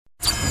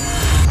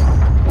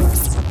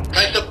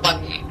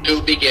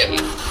to begin.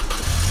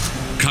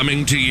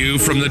 Coming to you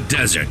from the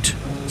desert,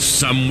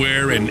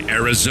 somewhere in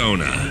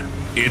Arizona.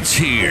 It's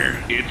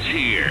here.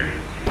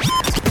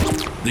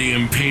 The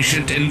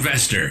Impatient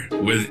Investor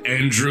with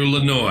Andrew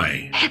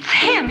Lanoy. It's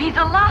him. He's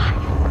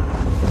alive.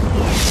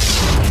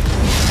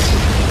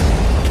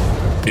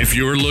 If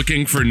you're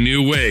looking for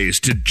new ways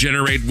to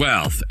generate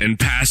wealth and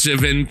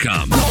passive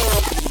income,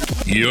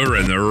 you're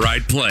in the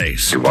right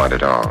place. You want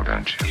it all,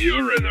 don't you?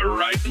 You're in the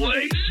right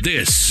place.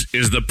 This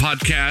is the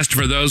podcast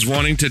for those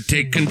wanting to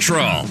take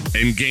control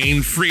and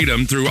gain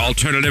freedom through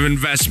alternative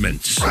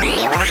investments.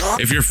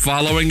 If you're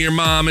following your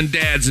mom and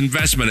dad's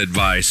investment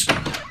advice,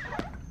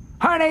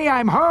 honey,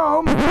 I'm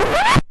home.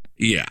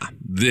 Yeah,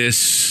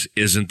 this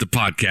isn't the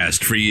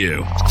podcast for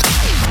you.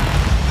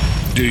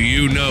 Do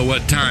you know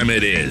what time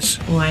it is?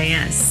 Why,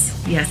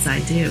 yes. Yes, I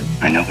do.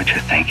 I know what you're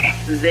thinking.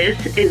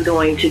 This is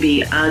going to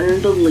be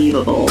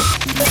unbelievable.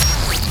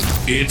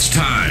 It's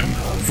time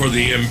for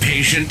the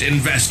Impatient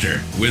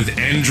Investor with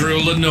Andrew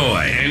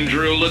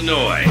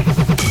Lanoy.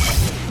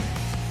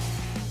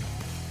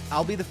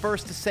 I'll be the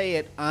first to say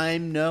it.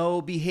 I'm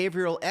no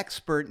behavioral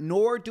expert,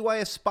 nor do I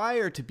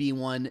aspire to be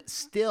one.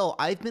 Still,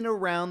 I've been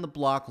around the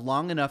block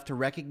long enough to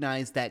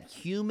recognize that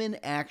human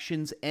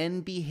actions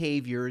and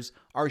behaviors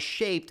are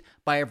shaped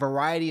by a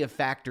variety of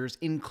factors,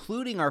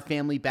 including our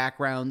family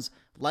backgrounds,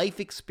 life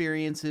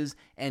experiences,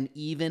 and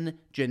even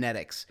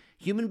genetics.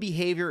 Human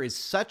behavior is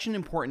such an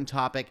important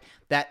topic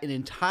that an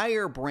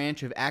entire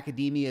branch of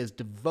academia is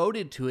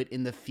devoted to it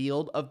in the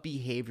field of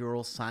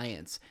behavioral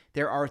science.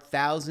 There are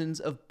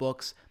thousands of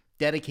books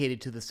dedicated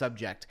to the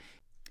subject.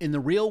 In the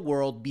real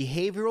world,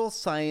 behavioral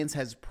science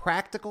has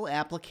practical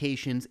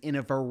applications in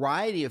a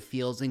variety of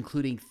fields,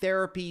 including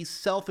therapy,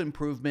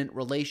 self-improvement,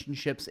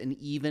 relationships, and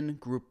even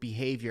group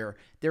behavior.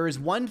 There is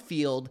one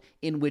field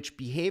in which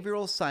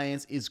behavioral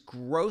science is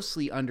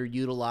grossly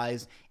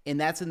underutilized, and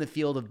that's in the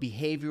field of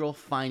behavioral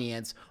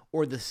finance,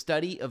 or the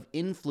study of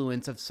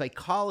influence of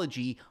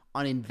psychology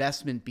on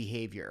investment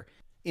behavior.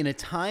 In a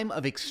time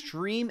of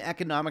extreme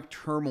economic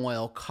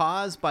turmoil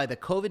caused by the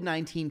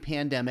COVID-19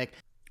 pandemic,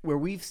 where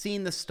we've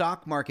seen the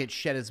stock market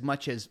shed as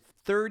much as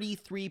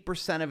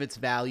 33% of its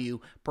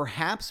value,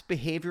 perhaps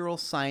behavioral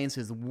science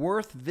is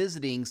worth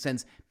visiting,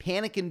 since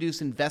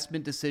panic-induced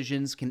investment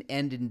decisions can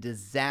end in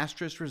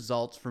disastrous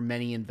results for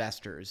many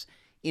investors.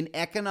 In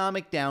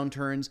economic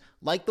downturns,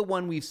 like the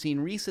one we've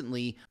seen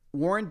recently,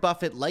 Warren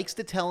Buffett likes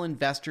to tell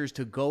investors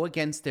to go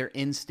against their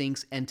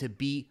instincts and to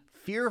be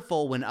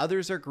fearful when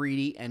others are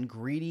greedy, and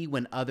greedy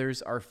when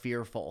others are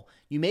fearful.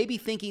 You may be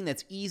thinking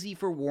that's easy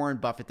for Warren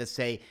Buffett to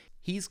say.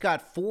 He's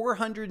got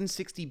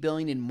 $460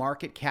 billion in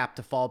market cap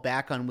to fall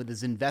back on with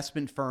his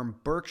investment firm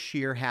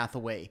Berkshire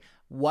Hathaway.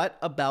 What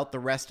about the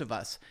rest of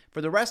us?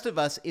 For the rest of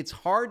us, it's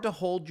hard to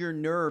hold your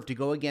nerve to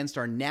go against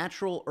our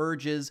natural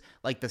urges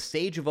like the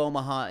Sage of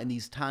Omaha in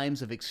these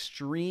times of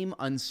extreme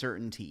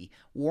uncertainty.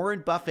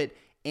 Warren Buffett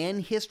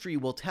and history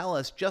will tell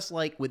us, just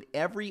like with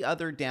every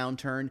other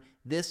downturn,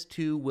 this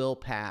too will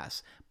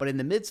pass. But in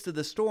the midst of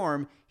the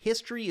storm,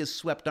 history is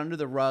swept under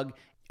the rug,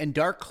 and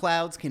dark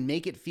clouds can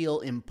make it feel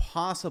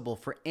impossible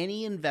for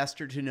any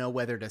investor to know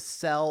whether to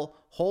sell,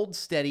 hold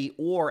steady,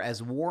 or,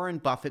 as Warren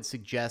Buffett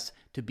suggests,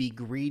 to be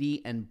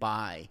greedy and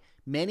buy.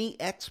 Many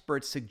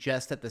experts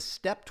suggest that the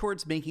step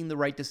towards making the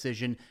right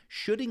decision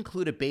should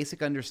include a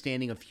basic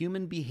understanding of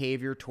human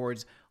behavior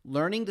towards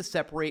learning to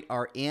separate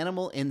our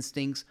animal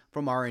instincts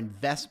from our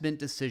investment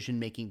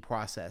decision-making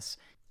process.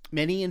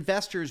 Many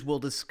investors will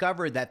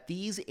discover that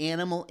these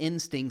animal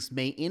instincts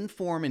may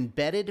inform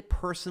embedded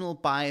personal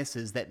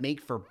biases that make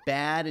for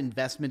bad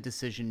investment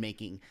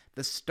decision-making.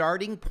 The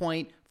starting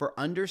point for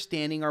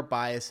understanding our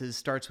biases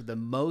starts with the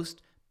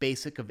most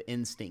basic of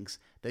instincts,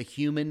 the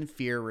human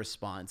fear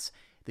response.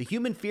 The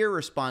human fear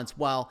response,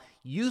 while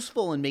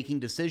useful in making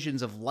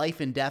decisions of life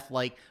and death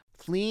like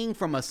fleeing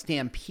from a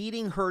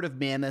stampeding herd of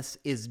mammoths,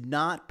 is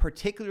not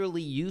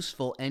particularly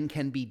useful and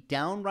can be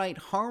downright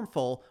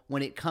harmful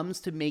when it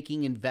comes to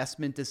making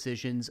investment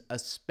decisions,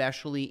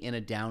 especially in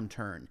a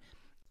downturn.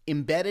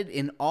 Embedded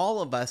in all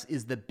of us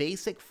is the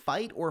basic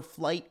fight or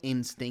flight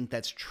instinct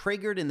that's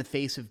triggered in the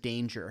face of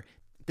danger.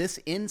 This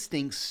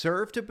instinct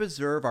served to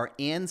preserve our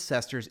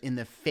ancestors in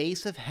the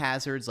face of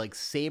hazards like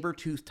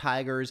saber-toothed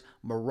tigers,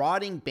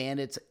 marauding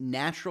bandits,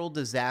 natural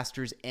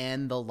disasters,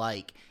 and the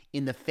like.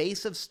 In the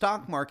face of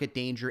stock market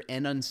danger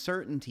and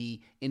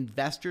uncertainty,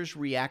 investors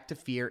react to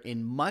fear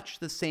in much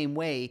the same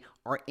way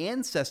our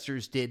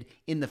ancestors did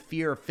in the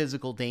fear of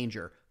physical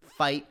danger,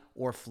 fight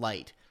or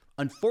flight.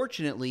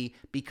 Unfortunately,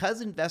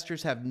 because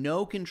investors have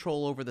no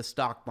control over the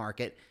stock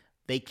market,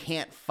 they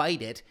can't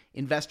fight it.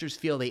 Investors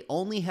feel they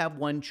only have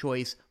one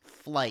choice,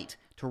 flight,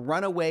 to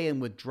run away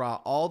and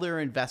withdraw all their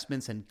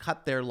investments and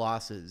cut their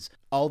losses.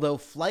 Although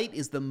flight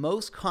is the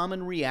most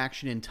common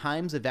reaction in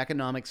times of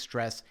economic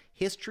stress,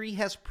 history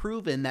has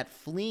proven that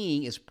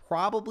fleeing is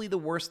probably the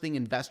worst thing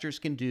investors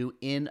can do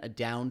in a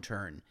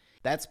downturn.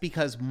 That's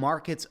because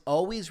markets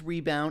always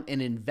rebound,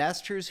 and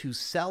investors who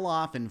sell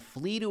off and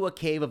flee to a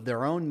cave of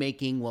their own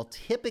making will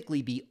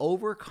typically be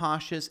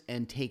overcautious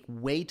and take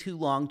way too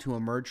long to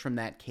emerge from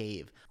that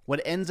cave.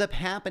 What ends up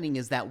happening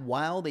is that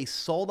while they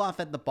sold off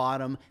at the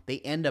bottom, they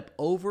end up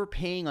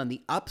overpaying on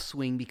the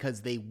upswing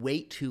because they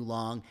wait too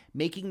long,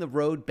 making the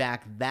road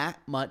back that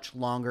much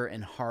longer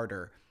and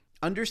harder.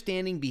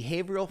 Understanding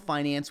behavioral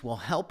finance will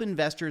help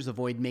investors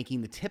avoid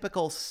making the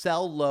typical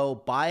sell low,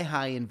 buy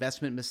high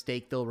investment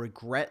mistake they'll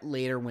regret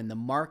later when the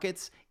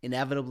markets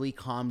inevitably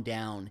calm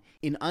down.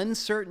 In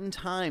uncertain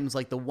times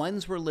like the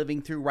ones we're living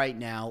through right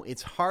now,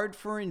 it's hard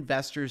for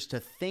investors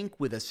to think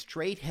with a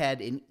straight head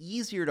and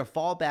easier to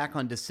fall back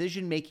on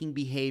decision-making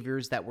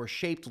behaviors that were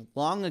shaped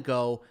long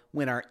ago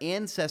when our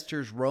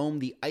ancestors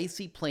roamed the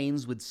icy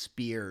plains with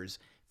spears.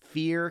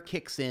 Fear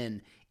kicks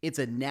in. It's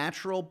a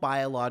natural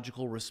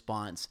biological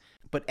response.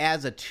 But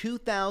as a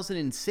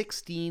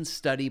 2016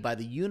 study by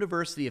the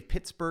University of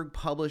Pittsburgh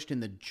published in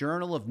the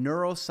Journal of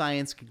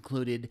Neuroscience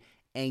concluded,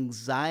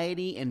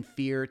 anxiety and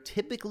fear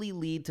typically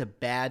lead to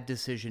bad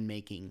decision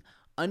making.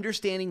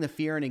 Understanding the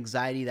fear and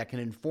anxiety that can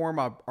inform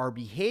our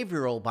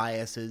behavioral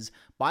biases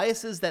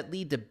that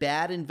lead to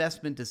bad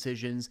investment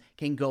decisions,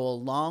 can go a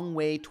long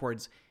way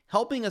towards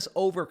helping us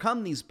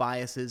overcome these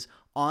biases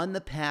on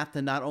the path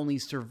to not only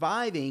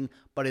surviving,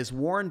 but as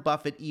Warren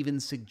Buffett even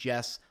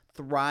suggests,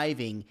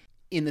 thriving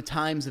in the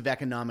times of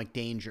economic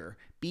danger.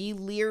 Be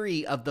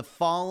leery of the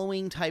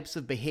following types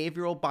of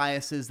behavioral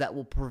biases that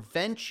will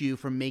prevent you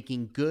from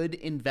making good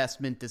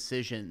investment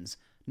decisions.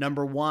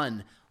 Number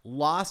 1,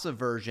 loss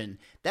aversion.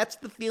 That's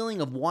the feeling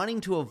of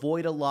wanting to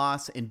avoid a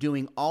loss and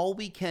doing all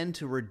we can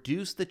to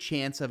reduce the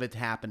chance of it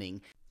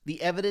happening. The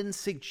evidence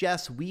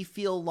suggests we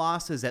feel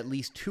losses at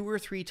least 2 or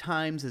 3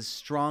 times as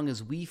strong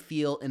as we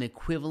feel an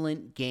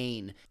equivalent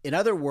gain. In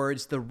other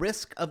words, the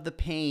risk of the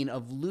pain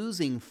of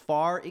losing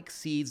far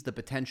exceeds the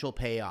potential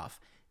payoff.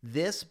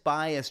 This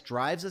bias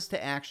drives us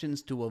to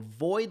actions to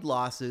avoid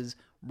losses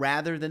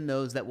rather than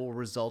those that will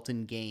result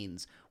in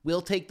gains.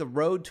 We'll take the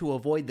road to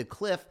avoid the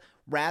cliff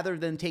rather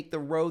than take the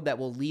road that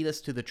will lead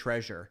us to the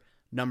treasure.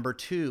 Number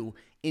 2,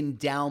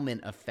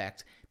 endowment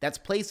effect. That's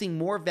placing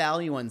more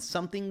value on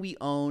something we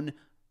own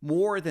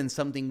more than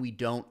something we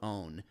don't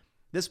own.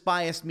 This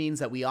bias means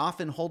that we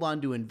often hold on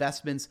to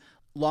investments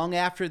long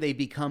after they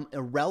become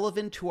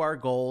irrelevant to our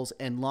goals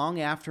and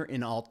long after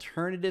an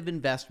alternative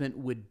investment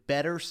would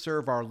better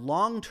serve our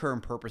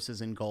long-term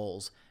purposes and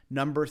goals.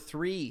 Number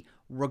 3,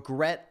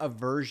 regret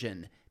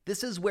aversion.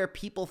 This is where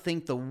people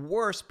think the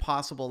worst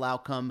possible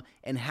outcome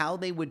and how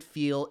they would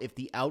feel if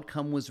the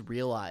outcome was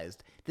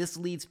realized. This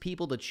leads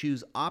people to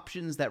choose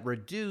options that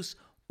reduce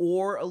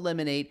or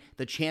eliminate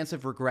the chance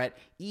of regret,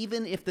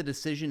 even if the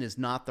decision is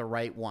not the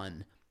right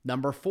one.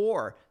 Number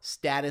 4,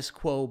 status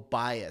quo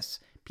bias.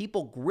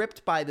 People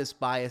gripped by this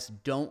bias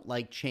don't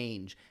like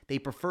change. They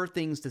prefer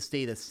things to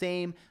stay the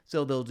same,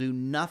 so they'll do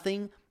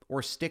nothing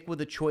or stick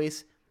with a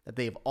choice that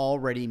they've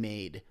already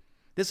made.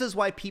 This is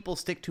why people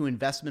stick to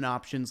investment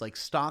options like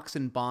stocks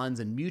and bonds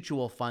and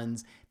mutual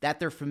funds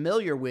that they're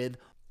familiar with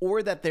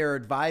or that their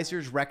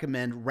advisors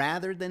recommend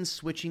rather than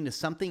switching to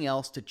something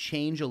else to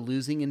change a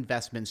losing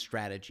investment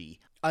strategy.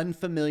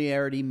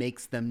 Unfamiliarity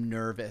makes them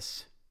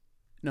nervous.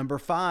 Number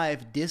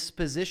 5,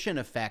 disposition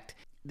effect.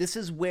 This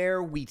is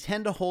where we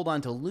tend to hold on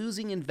to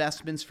losing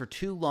investments for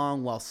too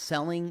long while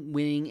selling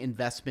winning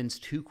investments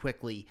too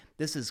quickly.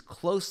 This is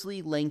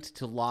closely linked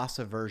to loss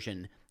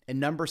aversion. And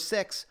number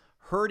 6,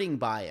 herding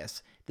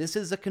bias. This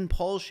is a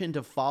compulsion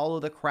to follow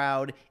the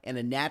crowd and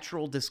a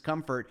natural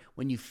discomfort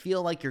when you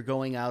feel like you're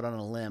going out on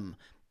a limb.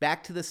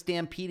 Back to the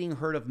stampeding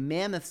herd of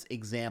mammoths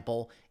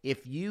example,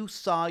 if you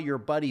saw your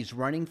buddies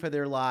running for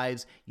their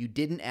lives, you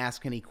didn't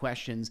ask any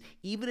questions,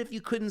 even if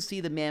you couldn't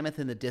see the mammoth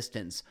in the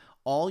distance.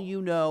 All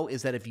you know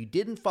is that if you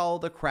didn't follow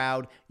the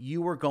crowd,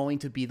 you were going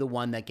to be the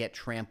one that get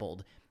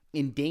trampled.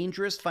 In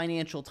dangerous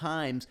financial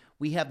times,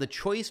 we have the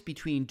choice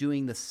between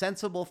doing the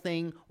sensible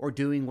thing or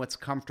doing what's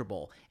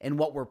comfortable, and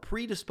what we're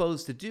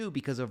predisposed to do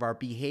because of our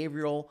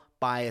behavioral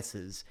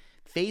biases.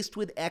 Faced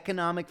with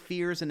economic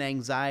fears and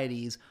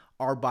anxieties,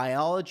 our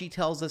biology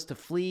tells us to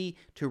flee,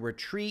 to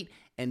retreat,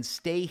 and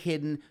stay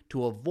hidden,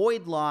 to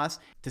avoid loss,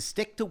 to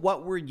stick to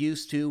what we're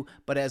used to.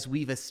 But as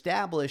we've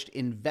established,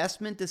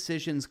 investment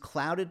decisions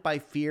clouded by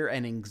fear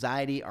and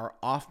anxiety are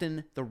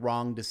often the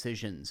wrong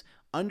decisions.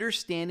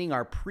 Understanding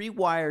our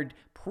pre-wired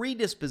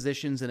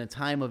predispositions in a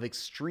time of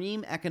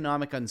extreme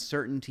economic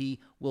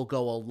uncertainty will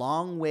go a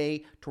long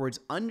way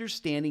towards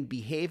understanding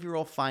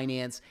behavioral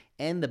finance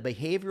and the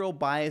behavioral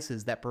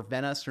biases that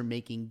prevent us from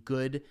making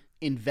good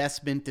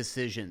investment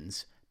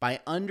decisions. By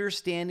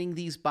understanding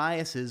these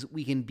biases,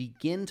 we can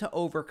begin to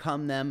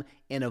overcome them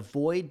and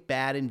avoid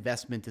bad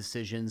investment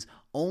decisions.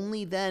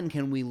 Only then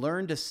can we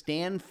learn to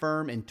stand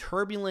firm in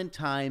turbulent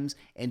times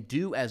and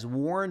do as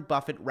Warren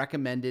Buffett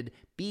recommended,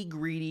 be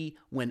greedy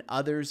when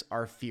others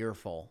are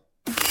fearful.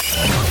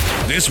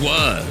 This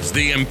was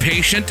The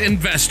Impatient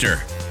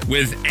Investor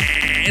with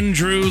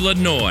Andrew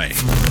Lanoy.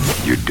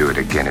 You'd do it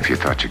again if you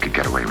thought you could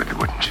get away with it,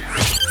 wouldn't you?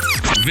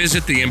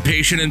 Visit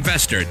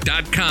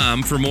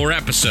theimpatientinvestor.com for more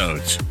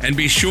episodes, and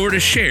be sure to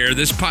share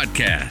this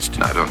podcast.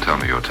 Now, don't tell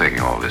me you're taking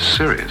all this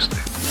seriously.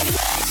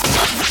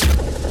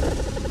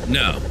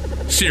 No,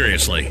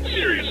 seriously.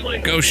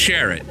 Go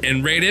share it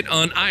and rate it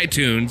on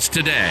iTunes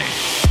today.